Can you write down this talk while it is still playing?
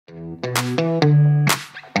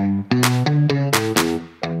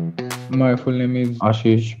my full name is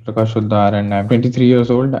Ashish Prakash Huddar and I'm 23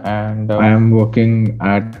 years old and I am working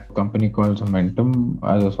at a company called Momentum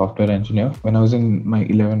as a software engineer. When I was in my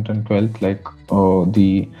 11th and 12th,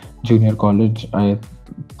 the junior college, I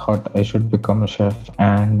thought I should become a chef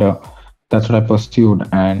and that's what I pursued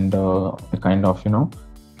and I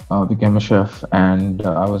became a chef and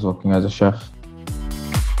I was working as a chef.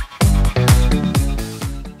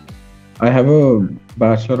 I have a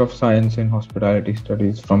Bachelor of Science in Hospitality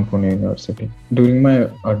Studies from Pune University. During my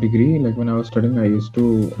degree, like when I was studying, I used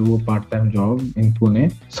to do a part-time job in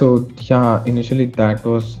Pune. So yeah, initially that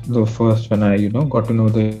was the first when I, got to know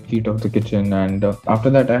the heat of the kitchen. And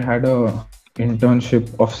after that, I had a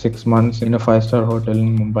internship of 6 months in a five-star hotel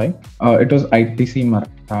in Mumbai. It was ITC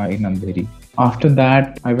Maratha in Andheri. After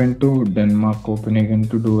that, I went to Denmark, Copenhagen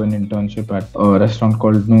to do an internship at a restaurant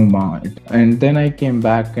called Noma. And then I came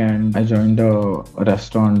back and I joined a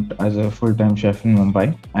restaurant as a full-time chef in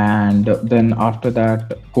Mumbai. And then after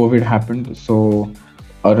that, COVID happened. So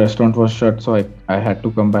a restaurant was shut. So I had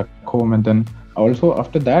to come back home. And then also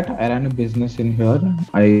after that, I ran a business in here.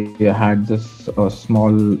 I had this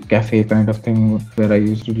small cafe kind of thing where I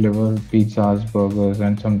used to deliver pizzas, burgers,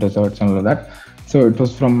 and some desserts and all of that. So it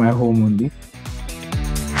was from my home only.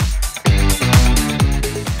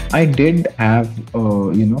 I did have,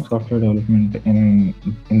 software development in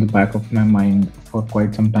the back of my mind for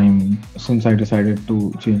quite some time since I decided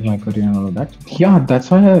to change my career and all of that. Yeah,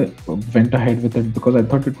 that's why I went ahead with it because I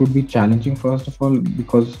thought it would be challenging first of all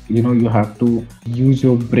because you have to use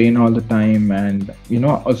your brain all the time and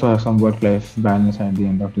also have some work-life balance at the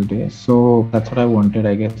end of the day. So that's what I wanted,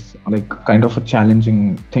 I guess, like kind of a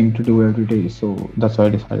challenging thing to do every day. So that's why I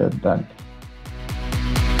decided that.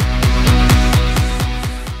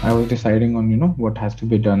 I was deciding on, what has to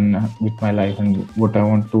be done with my life and what I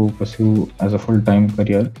want to pursue as a full-time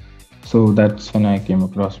career. So that's when I came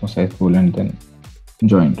across Masai School and then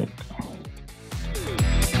joined it.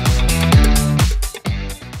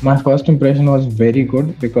 My first impression was very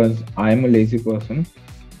good because I'm a lazy person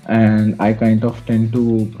and I kind of tend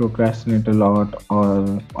to procrastinate a lot,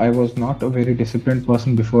 or I was not a very disciplined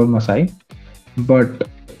person before Masai. But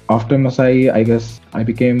after Masai, I guess I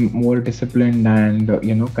became more disciplined and,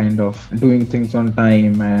 kind of doing things on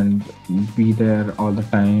time and be there all the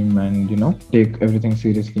time and, take everything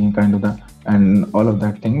seriously and kind of that and all of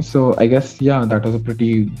that thing. So I guess, yeah, that was a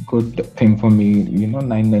pretty good thing for me,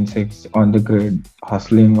 996 on the grid,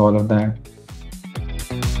 hustling, all of that.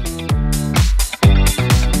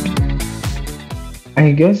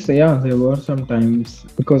 I guess, yeah, there were some times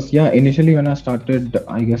because, yeah, initially when I started,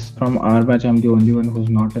 I guess from our batch, I'm the only one who's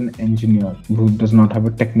not an engineer, who does not have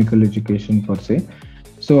a technical education per se.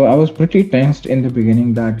 So I was pretty tensed in the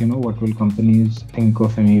beginning that, what will companies think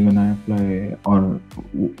of me when I apply, or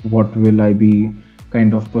what will I be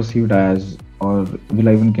kind of perceived as, or will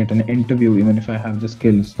I even get an interview even if I have the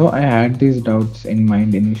skills? So I had these doubts in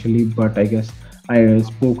mind initially, but I guess I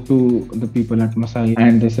spoke to the people at Masai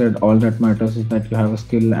and they said all that matters is that you have a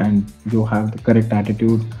skill and you have the correct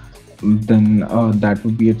attitude. Then that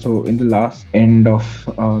would be it. So in the last end of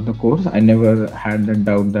the course, I never had the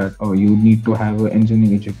doubt that you need to have an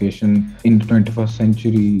engineering education in the 21st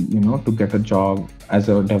century, to get a job as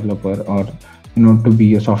a developer or, to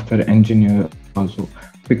be a software engineer also.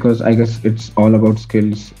 Because I guess it's all about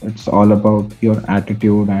skills. It's all about your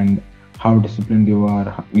attitude and how disciplined you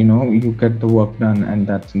are, you get the work done and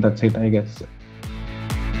that's it, I guess.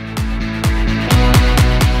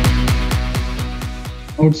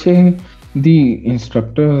 I would say the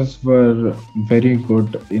instructors were very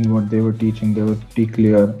good in what they were teaching. They were pretty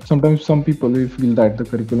clear. Sometimes some people will feel that the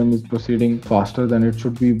curriculum is proceeding faster than it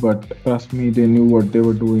should be, but trust me, they knew what they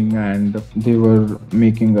were doing and they were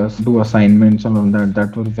making us do assignments and all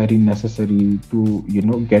that were very necessary to,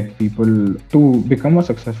 get people to become a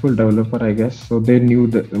successful developer, I guess. So they knew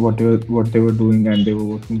that what they were doing and they were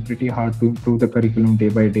working pretty hard to improve the curriculum day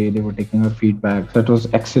by day. They were taking our feedback. That was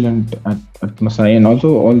excellent at Masai, and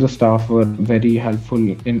also all the staff were very helpful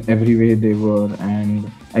in every way they were.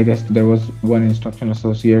 And I guess there was one instruction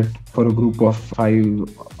associate for a group of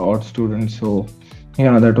 5 odd students. So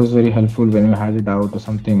yeah, that was very helpful when you had a doubt or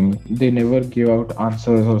something. They never gave out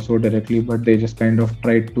answers or so directly, but they just kind of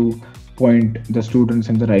tried to point the students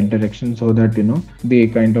in the right direction so that, they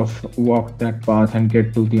kind of walk that path and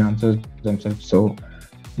get to the answers themselves. So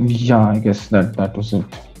yeah, I guess that was it.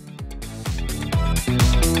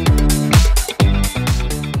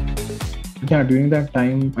 Yeah, during that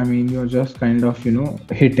time, I mean, you're just kind of,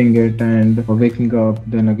 hitting it and waking up,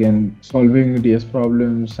 then again solving DS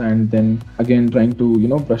problems, and then again trying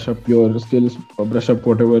to, brush up your skills or brush up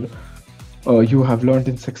whatever you have learned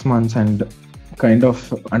in 6 months. And kind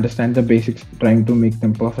of understand the basics, trying to make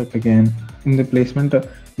them perfect again. In the placement,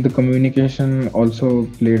 the communication also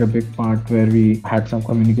played a big part, where we had some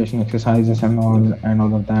communication exercises and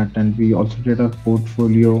all of that, and we also did a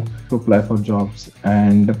portfolio to apply for jobs.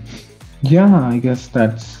 And yeah, I guess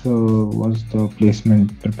that's was the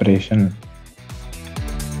placement preparation.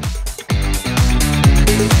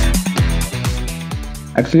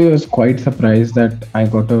 Actually, I was quite surprised that I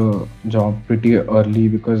got a job pretty early,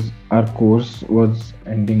 because our course was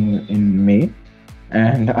ending in May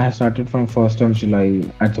and I started from 1st of July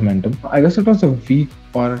at Momentum. I guess it was a week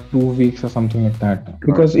or 2 weeks or something like that.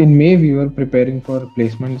 Because in May we were preparing for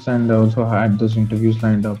placements and also had those interviews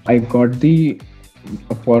lined up. I got the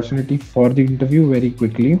opportunity for the interview very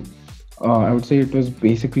quickly. I would say it was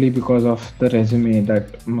basically because of the resume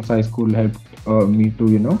that Masai School helped me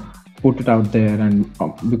to, put it out there, and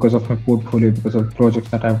because of my portfolio, because of projects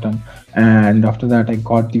that I've done. And after that, I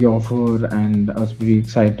got the offer and I was pretty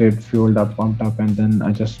excited, fueled up, pumped up, and then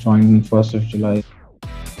I just joined on 1st of July.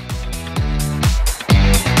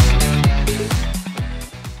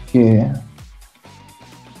 Yeah,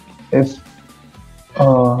 if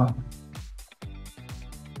uh,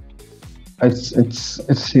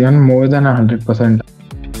 it's even more than 100%.